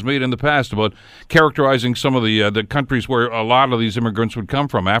Trump has made in the past about characterizing some of the countries where a lot of these immigrants would come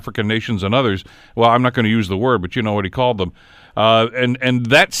from, African nations and others. Well, I'm not going to use the word, but you know what he called them. And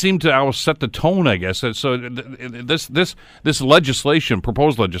that seemed to set the tone, I guess. So this legislation,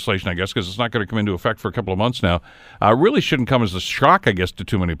 proposed legislation, I guess, because it's not going to come into effect for a couple of months now, really shouldn't come as a shock, I guess, to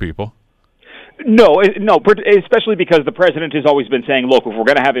too many people. No, especially because the president has always been saying, look, if we're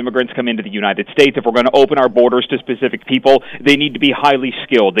going to have immigrants come into the United States, if we're going to open our borders to specific people, they need to be highly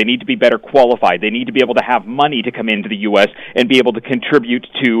skilled, they need to be better qualified, they need to be able to have money to come into the U.S. and be able to contribute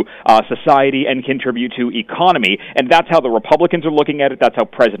to society and contribute to economy. And that's how the Republicans are looking at it, that's how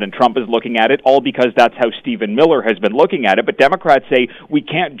President Trump is looking at it, all because that's how Stephen Miller has been looking at it. But Democrats say we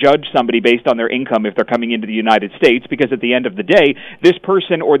can't judge somebody based on their income if they're coming into the United States, because at the end of the day, this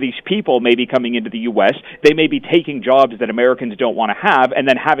person or these people may be coming into the U.S., they may be taking jobs that Americans don't want to have, and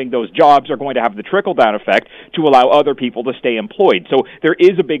then having those jobs are going to have the trickle-down effect to allow other people to stay employed. So there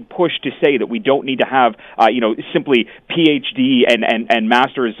is a big push to say that we don't need to have, simply PhD and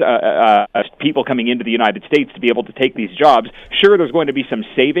master's people coming into the United States to be able to take these jobs. Sure, there's going to be some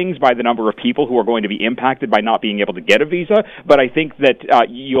savings by the number of people who are going to be impacted by not being able to get a visa, but I think that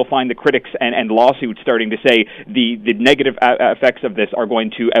you'll find the critics and lawsuits starting to say the negative effects of this are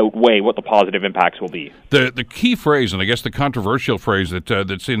going to outweigh what the positive impacts will be. The key phrase, and I guess the controversial phrase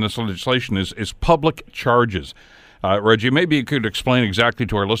that's in this legislation is public charges. Reggie, maybe you could explain exactly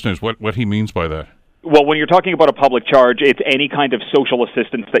to our listeners what he means by that. Well, when you're talking about a public charge, it's any kind of social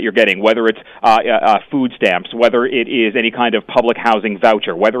assistance that you're getting, whether it's food stamps, whether it is any kind of public housing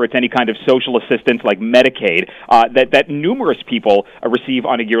voucher, whether it's any kind of social assistance like Medicaid, that numerous people receive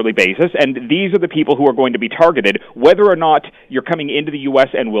on a yearly basis. And these are the people who are going to be targeted, whether or not you're coming into the U.S.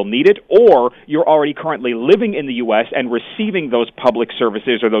 and will need it, or you're already currently living in the U.S. and receiving those public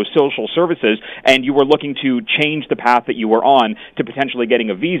services or those social services, and you were looking to change the path that you were on to potentially getting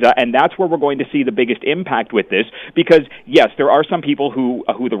a visa. And that's where we're going to see the biggest impact with this, because yes, there are some people who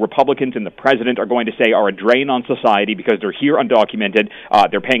the Republicans and the president are going to say are a drain on society because they're here undocumented,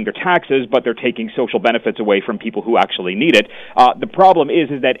 they're paying their taxes, but they're taking social benefits away from people who actually need it. The problem is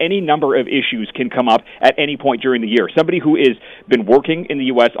that any number of issues can come up at any point during the year. Somebody who is been working in the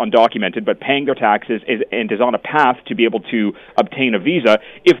U.S. undocumented but paying their taxes and is on a path to be able to obtain a visa,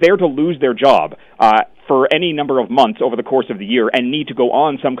 if they're to lose their job for any number of months over the course of the year and need to go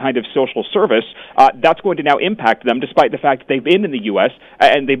on some kind of social service, that's going to now impact them despite the fact that they've been in the U.S.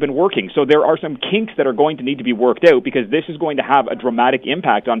 And they've been working. So there are some kinks that are going to need to be worked out, because this is going to have a dramatic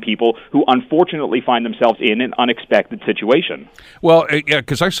impact on people who unfortunately find themselves in an unexpected situation. Well, yeah,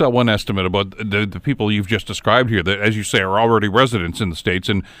 because I saw one estimate about the people you've just described here that, as you say, are already residents in the States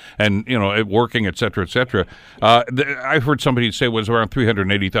and working, et cetera, et cetera. I've heard somebody say it was around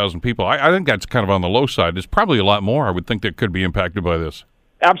 380,000 people. I think that's kind of on the low side. There's probably a lot more, I would think, that could be impacted by this.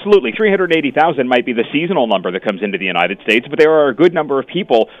 Absolutely. 380,000 might be the seasonal number that comes into the United States, but there are a good number of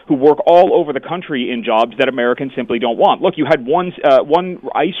people who work all over the country in jobs that Americans simply don't want. Look, you had one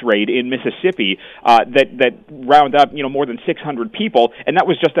ICE raid in Mississippi that round up more than 600 people, and that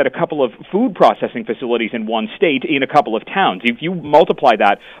was just at a couple of food processing facilities in one state in a couple of towns. If you multiply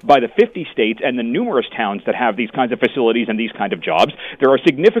that by the 50 states and the numerous towns that have these kinds of facilities and these kind of jobs, there are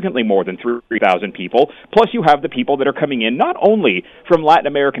significantly more than 3,000 people. Plus, you have the people that are coming in not only from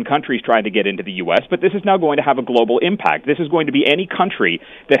Latin American countries trying to get into the U.S., but this is now going to have a global impact. This is going to be any country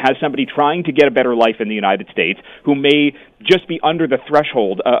that has somebody trying to get a better life in the United States who may just be under the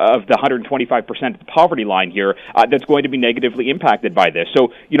threshold of the 125% of the poverty line here that's going to be negatively impacted by this.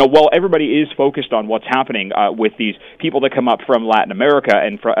 So, while everybody is focused on what's happening with these people that come up from Latin America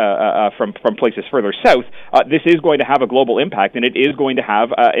and from places further south, this is going to have a global impact, and it is going to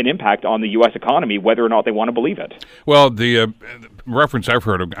have an impact on the U.S. economy, whether or not they want to believe it. Well, reference I've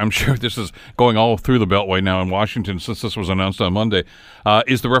heard, I'm sure this is going all through the Beltway now in Washington since this was announced on Monday,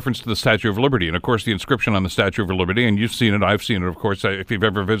 is the reference to the Statue of Liberty. And, of course, the inscription on the Statue of Liberty, and you've seen it, I've seen it, of course, if you've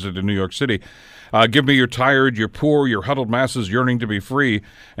ever visited New York City. Give me your tired, your poor, your huddled masses yearning to be free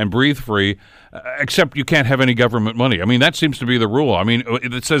and breathe free, except you can't have any government money. I mean, that seems to be the rule. I mean,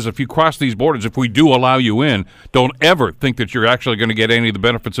 it says if you cross these borders, if we do allow you in, don't ever think that you're actually going to get any of the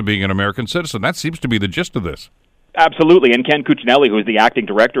benefits of being an American citizen. That seems to be the gist of this. Absolutely, and Ken Cuccinelli, who is the acting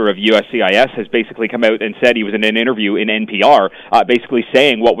director of USCIS, has basically come out and said he was in an interview in NPR, basically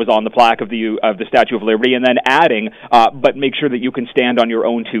saying what was on the plaque of the Statue of Liberty, and then adding, but make sure that you can stand on your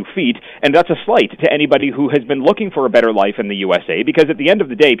own 2 feet. And that's a slight to anybody who has been looking for a better life in the USA, because at the end of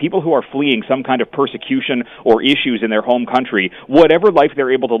the day, people who are fleeing some kind of persecution or issues in their home country, whatever life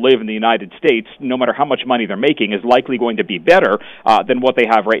they're able to live in the United States, no matter how much money they're making, is likely going to be better than what they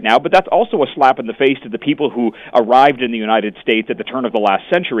have right now. But that's also a slap in the face to the people who arrived in the United States at the turn of the last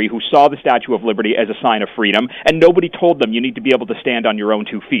century, who saw the Statue of Liberty as a sign of freedom, and nobody told them you need to be able to stand on your own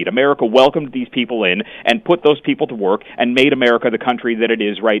 2 feet. America welcomed these people in and put those people to work and made America the country that it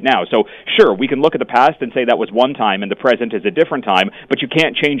is right now. So, sure, we can look at the past and say that was one time and the present is a different time, but you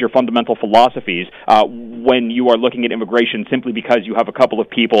can't change your fundamental philosophies when you are looking at immigration simply because you have a couple of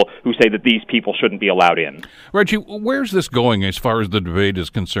people who say that these people shouldn't be allowed in. Reggie, where's this going as far as the debate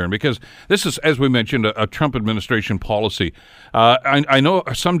is concerned? Because this is, as we mentioned, a Trump administration policy. I know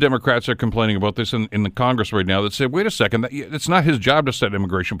some Democrats are complaining about this in the Congress right now that say, wait a second, it's not his job to set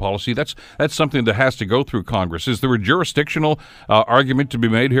immigration policy. That's something that has to go through Congress. Is there a jurisdictional argument to be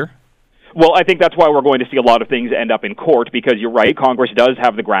made here? Well, I think that's why we're going to see a lot of things end up in court, because you're right, Congress does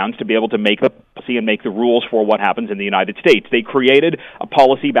have the grounds to be able to make the policy and make the rules for what happens in the United States. They created a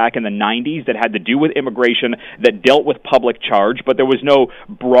policy back in the 90s that had to do with immigration, that dealt with public charge, but there was no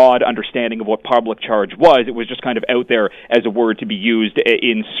broad understanding of what public charge was. It was just kind of out there as a word to be used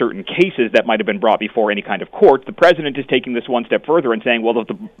in certain cases that might have been brought before any kind of court. The president is taking this one step further and saying, well,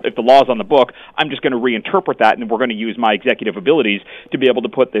 if the law's on the book, I'm just going to reinterpret that, and we're going to use my executive abilities to be able to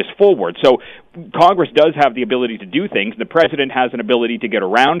put this forward. So Congress does have the ability to do things. The president has an ability to get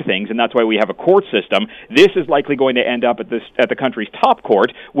around things, and that's why we have a court system. This is likely going to end up at the country's top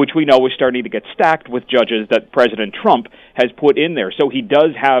court, which we know is starting to get stacked with judges that President Trump has put in there. So he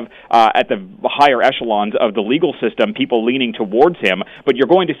does have, at the higher echelons of the legal system, people leaning towards him, but you're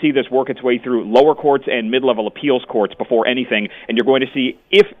going to see this work its way through lower courts and mid-level appeals courts before anything, and you're going to see,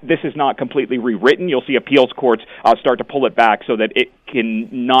 if this is not completely rewritten, you'll see appeals courts start to pull it back so that it can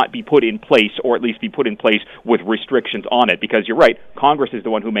not be put in place, or at least be put in place with restrictions on it, because you're right, Congress is the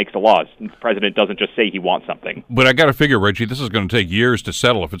one who makes the laws. The president doesn't just say he wants something. But I got to figure, Reggie, this is going to take years to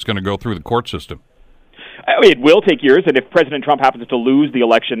settle if it's going to go through the court system. It will take years, and if President Trump happens to lose the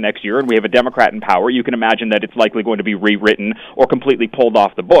election next year and we have a Democrat in power, you can imagine that it's likely going to be rewritten or completely pulled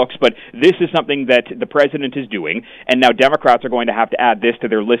off the books. But this is something that the president is doing, and now Democrats are going to have to add this to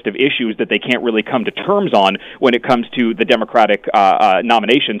their list of issues that they can't really come to terms on when it comes to the Democratic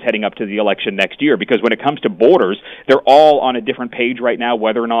nominations heading up to the election next year. Because when it comes to borders, they're all on a different page right now,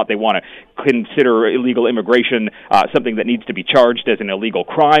 whether or not they want to consider illegal immigration something that needs to be charged as an illegal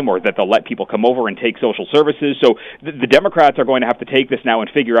crime, or that they'll let people come over and take social services. So the Democrats are going to have to take this now and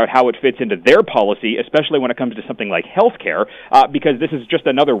figure out how it fits into their policy, especially when it comes to something like health care, because this is just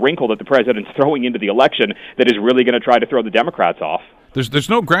another wrinkle that the president's throwing into the election that is really going to try to throw the Democrats off. There's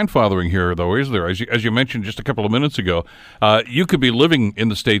no grandfathering here, though, is there? As you mentioned just a couple of minutes ago, you could be living in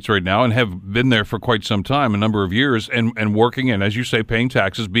the States right now and have been there for quite some time, a number of years, and working and, as you say, paying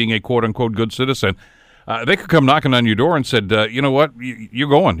taxes, being a quote-unquote good citizen. They could come knocking on your door and said, you know what, you're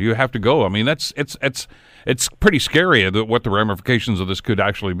going. You have to go. I mean, it's pretty scary what the ramifications of this could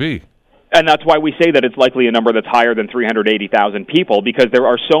actually be. And that's why we say that it's likely a number that's higher than 380,000 people, because there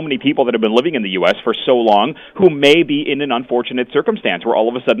are so many people that have been living in the U.S. for so long who may be in an unfortunate circumstance where all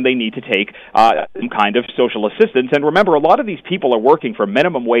of a sudden they need to take some kind of social assistance. And remember, a lot of these people are working for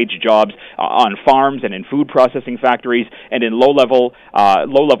minimum wage jobs on farms and in food processing factories and in low-level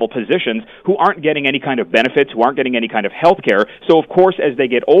positions who aren't getting any kind of benefits, who aren't getting any kind of health care. So, of course, as they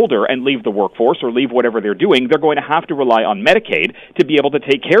get older and leave the workforce or leave whatever they're doing, they're going to have to rely on Medicaid to be able to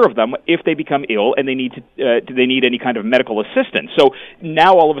take care of them if they become ill and they need any kind of medical assistance. So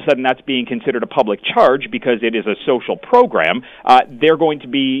now all of a sudden that's being considered a public charge because it is a social program. They're going to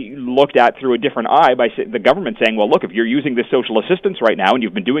be looked at through a different eye by the government saying, well, look, if you're using this social assistance right now and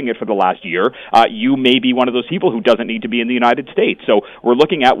you've been doing it for the last year, you may be one of those people who doesn't need to be in the United States. So we're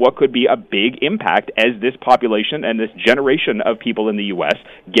looking at what could be a big impact as this population and this generation of people in the U.S.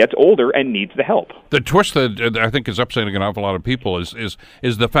 gets older and needs the help. The twist that I think is upsetting an awful lot of people is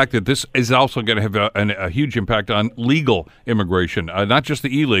the fact that this is also going to have a huge impact on legal immigration, not just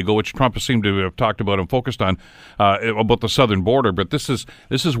the illegal, which Trump seemed to have talked about and focused on about the southern border, but this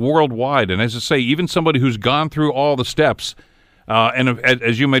is worldwide. And as I say, even somebody who's gone through all the steps, and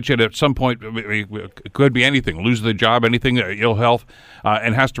as you mentioned, at some point, it could be anything, lose their job, anything, ill health,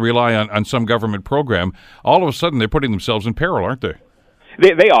 and has to rely on some government program, all of a sudden they're putting themselves in peril, aren't they?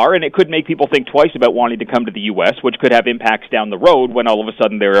 They are, and it could make people think twice about wanting to come to the U.S., which could have impacts down the road when all of a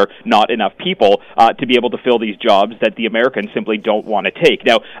sudden there are not enough people to be able to fill these jobs that the Americans simply don't want to take.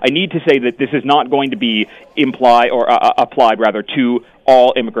 Now, I need to say that this is not going to be applied to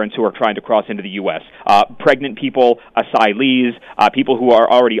all immigrants who are trying to cross into the U.S. Pregnant people, asylees, people who are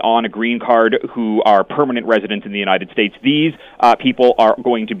already on a green card who are permanent residents in the United States, these people are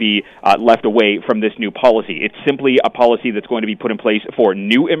going to be left away from this new policy. It's simply a policy that's going to be put in place for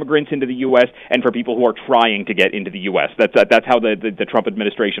new immigrants into the U.S. and for people who are trying to get into the U.S. That's how the Trump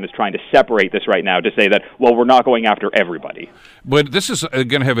administration is trying to separate this right now, to say that, well, we're not going after everybody. But this is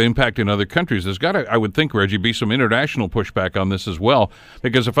going to have an impact in other countries. There's got to, I would think, Reggie, be some international pushback on this as well.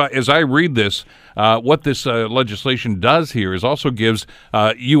 Because as I read this, what this legislation does here is also gives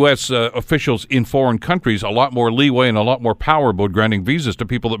U.S. Officials in foreign countries a lot more leeway and a lot more power about granting visas to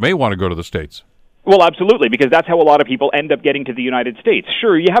people that may want to go to the States. Well, absolutely, because that's how a lot of people end up getting to the United States.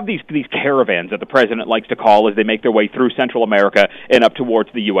 Sure, you have these caravans that the president likes to call as they make their way through Central America and up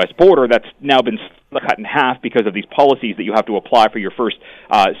towards the U.S. border. That's now been cut in half because of these policies that you have to apply for your first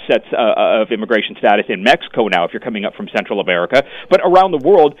sets of immigration status in Mexico now if you're coming up from Central America. But around the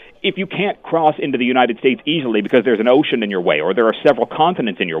world, if you can't cross into the United States easily because there's an ocean in your way or there are several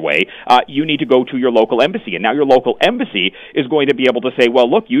continents in your way, you need to go to your local embassy. And now your local embassy is going to be able to say, well,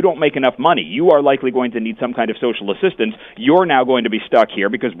 look, you don't make enough money. You are likely going to need some kind of social assistance. You're now going to be stuck here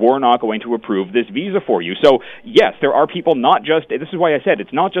because we're not going to approve this visa for you. So, yes, there are people not just, this is why I said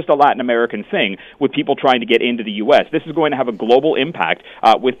it's not just a Latin American thing with people trying to get into the U.S. This is going to have a global impact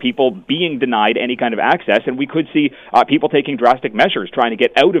with people being denied any kind of access, and we could see people taking drastic measures trying to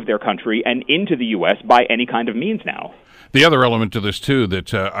get out of their country and into the U.S. by any kind of means now. The other element to this, too,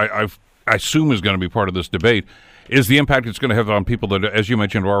 that I assume is going to be part of this debate is the impact it's going to have on people that, as you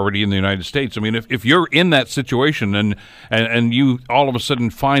mentioned, are already in the United States. I mean, if you're in that situation and you all of a sudden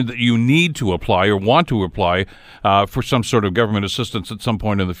find that you need to apply or want to apply for some sort of government assistance at some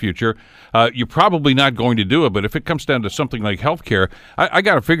point in the future, you're probably not going to do it. But if it comes down to something like health care, I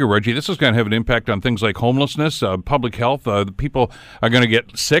got to figure, Reggie, this is going to have an impact on things like homelessness, public health. People are going to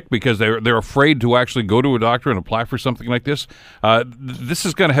get sick because they're afraid to actually go to a doctor and apply for something like this. This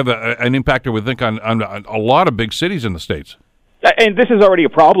is going to have an impact, I would think, on a lot of big cities in the States. And this is already a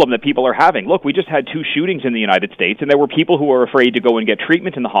problem that people are having. Look, we just had 2 shootings in the United States, and there were people who were afraid to go and get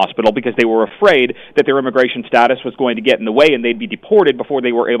treatment in the hospital because they were afraid that their immigration status was going to get in the way and they'd be deported before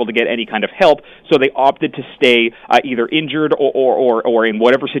they were able to get any kind of help. So they opted to stay either injured or in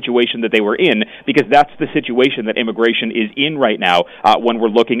whatever situation that they were in, because that's the situation that immigration is in right now when we're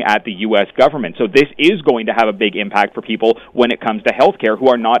looking at the U.S. government. So this is going to have a big impact for people when it comes to health care who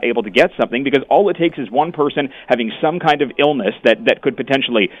are not able to get something, because all it takes is one person having some kind of illness that could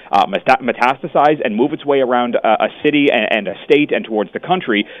potentially metastasize and move its way around a city and a state and towards the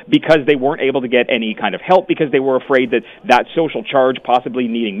country because they weren't able to get any kind of help because they were afraid that social charge, possibly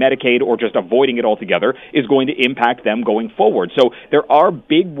needing Medicaid or just avoiding it altogether, is going to impact them going forward. So there are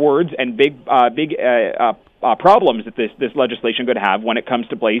big words and big problems that this legislation could have when it comes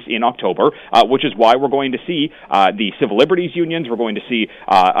to place in October, which is why we're going to see the civil liberties unions, we're going to see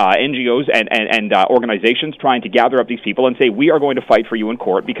NGOs and organizations trying to gather up these people and say, we are going to fight for you in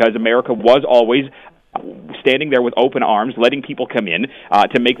court, because America was always standing there with open arms, letting people come in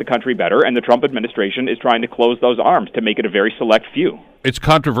to make the country better, and the Trump administration is trying to close those arms to make it a very select few. It's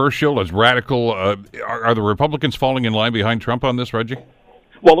controversial, it's radical. Are the Republicans falling in line behind Trump on this, Reggie?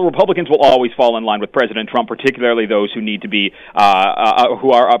 Well, the Republicans will always fall in line with President Trump, particularly those who need to be,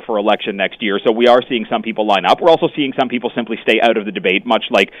 who are up for election next year. So we are seeing some people line up. We're also seeing some people simply stay out of the debate, much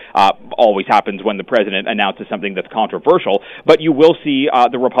like always happens when the president announces something that's controversial. But you will see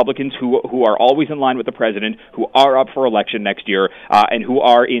the Republicans who are always in line with the president, who are up for election next year, and who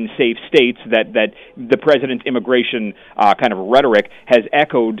are in safe states that the president's immigration kind of rhetoric has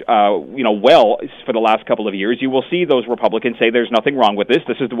echoed, well for the last couple of years. You will see those Republicans say there's nothing wrong with this.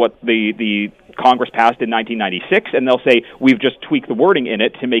 This is what the Congress passed in 1996, and they'll say we've just tweaked the wording in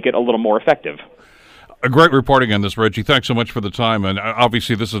it to make it a little more effective. A great reporting on this, Reggie. Thanks so much for the time, and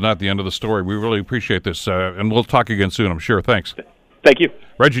obviously this is not the end of the story. We really appreciate this, and we'll talk again soon, I'm sure. Thanks. Thank you.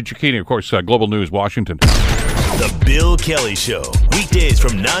 Reggie Cecchini, of course, Global News, Washington. The Bill Kelly Show, weekdays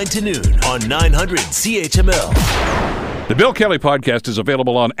from 9 to noon on 900 CHML. The Bill Kelly Podcast is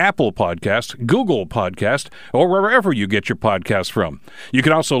available on Apple Podcast, Google Podcast, or wherever you get your podcasts from. You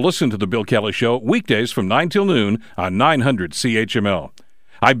can also listen to The Bill Kelly Show weekdays from 9 till noon on 900 CHML.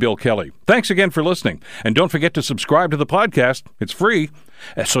 I'm Bill Kelly. Thanks again for listening. And don't forget to subscribe to the podcast. It's free,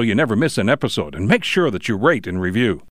 so you never miss an episode. And make sure that you rate and review.